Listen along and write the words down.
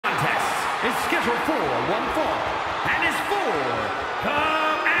is scheduled for one fall and is for the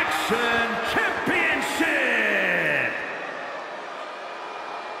Action Championship.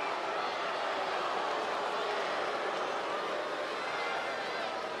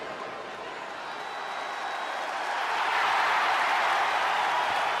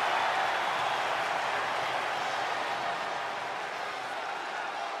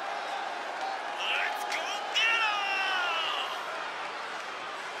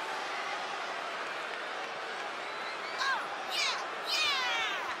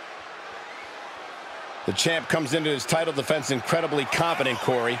 The champ comes into his title defense incredibly confident,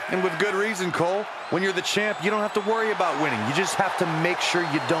 Corey. And with good reason, Cole. When you're the champ, you don't have to worry about winning. You just have to make sure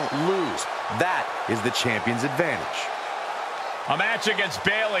you don't lose. That is the champion's advantage. A match against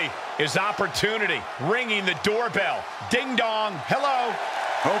Bayley is opportunity. Ringing the doorbell. Ding dong. Hello.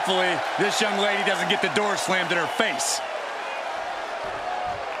 Hopefully, this young lady doesn't get the door slammed in her face.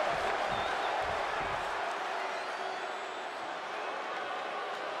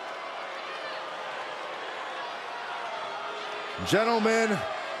 Gentlemen,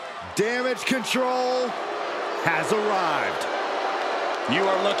 Damage Control has arrived. You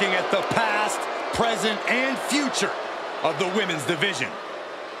are looking at the past, present, and future of the women's division.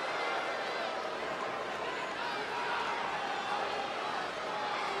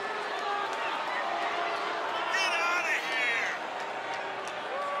 Get out of here!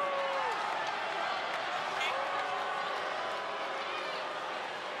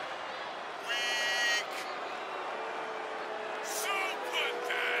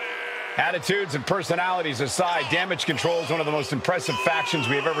 Attitudes and personalities aside, Damage Control is one of the most impressive factions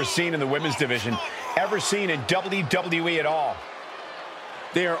we have ever seen in the women's division, ever seen in WWE at all.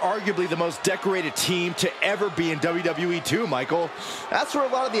 They are arguably the most decorated team to ever be in WWE too, Michael. That's where a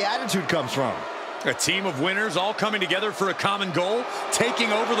lot of the attitude comes from. A team of winners all coming together for a common goal,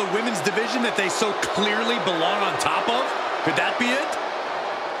 taking over the women's division that they so clearly belong on top of? Could that be it?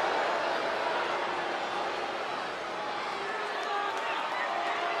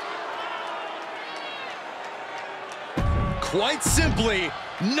 Quite simply,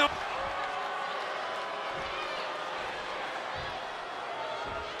 no.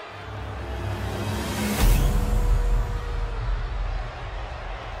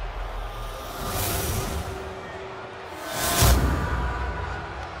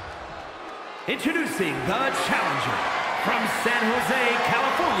 Introducing the challenger from San Jose,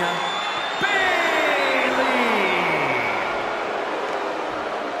 California, Bayley.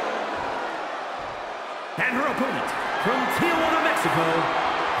 And her opponent from Tijuana, Mexico,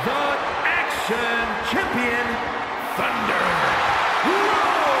 the Action Champion, Thunder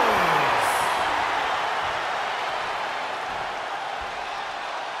Rosa.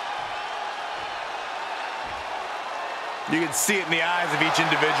 You can see it in the eyes of each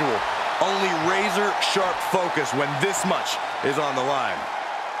individual. Only razor-sharp focus when this much is on the line.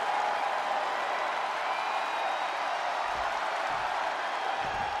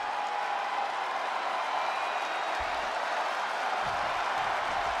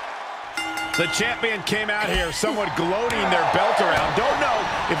 The champion came out here somewhat gloating their belt around. Don't know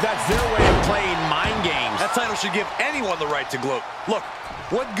if that's their way of playing mind games. That title should give anyone the right to gloat. Look,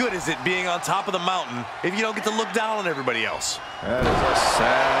 what good is it being on top of the mountain if you don't get to look down on everybody else? That is a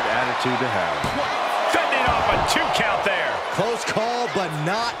sad attitude to have. Fending off a 2 count there. Close call, but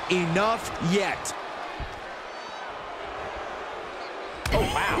not enough yet. Oh,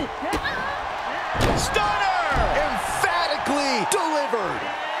 wow. Stunner! Emphatically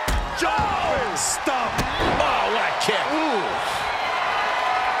delivered. Oh, stomp. Oh, what a kick. Ooh.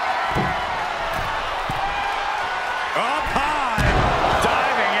 Up high.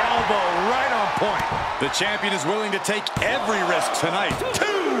 Diving elbow right on point. The champion is willing to take every risk tonight. 2.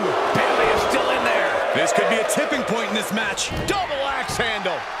 Bayley is still in there. This could be a tipping point in this match. Double axe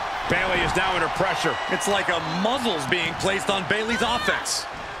handle. Bayley is now under pressure. It's like a muzzle's being placed on Bayley's offense.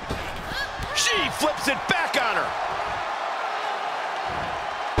 She flips it back on her.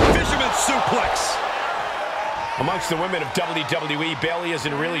 Fisherman suplex. Amongst the women of WWE, Bayley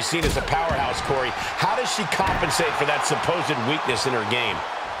isn't really seen as a powerhouse, Corey. How does she compensate for that supposed weakness in her game?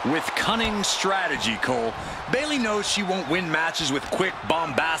 With cunning strategy, Cole. Bayley knows she won't win matches with quick,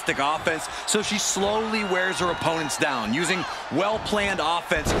 bombastic offense, so she slowly wears her opponents down. Using well-planned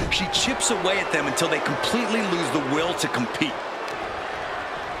offense, she chips away at them until they completely lose the will to compete.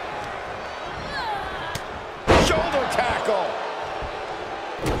 Shoulder tackle.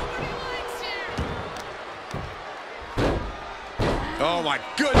 Oh, my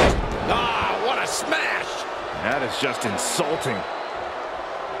goodness. Ah, what a smash. That is just insulting.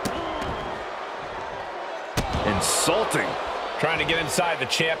 Insulting. Trying to get inside the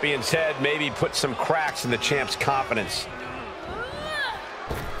champion's head, maybe put some cracks in the champ's confidence.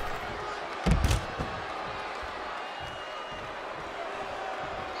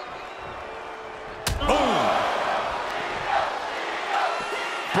 Boom!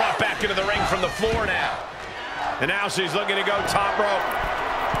 Brought back into the ring from the floor now. And now she's looking to go top rope.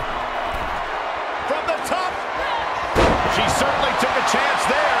 From the top. She certainly took a chance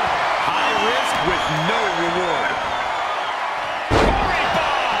there. High risk with no reward. Great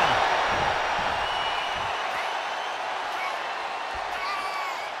bomb!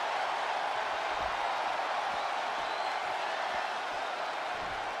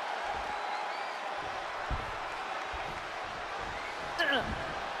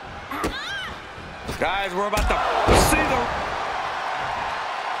 Guys, we're about to see the...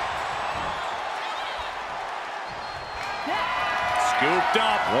 Scooped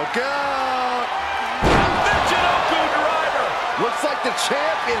up. Look out. driver. Looks like the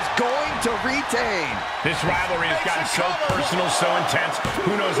champ is going to retain. This rivalry has gotten so personal, so intense.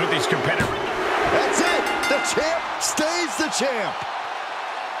 Who knows what these competitors... That's it. The champ stays the champ.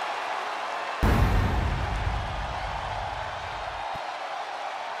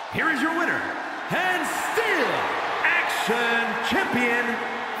 Here is your winner, and still Action Champion,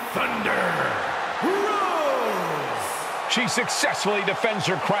 Thunder Rosa. She successfully defends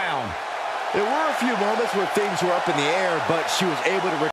her crown. There were a few moments where things were up in the air, but she was able to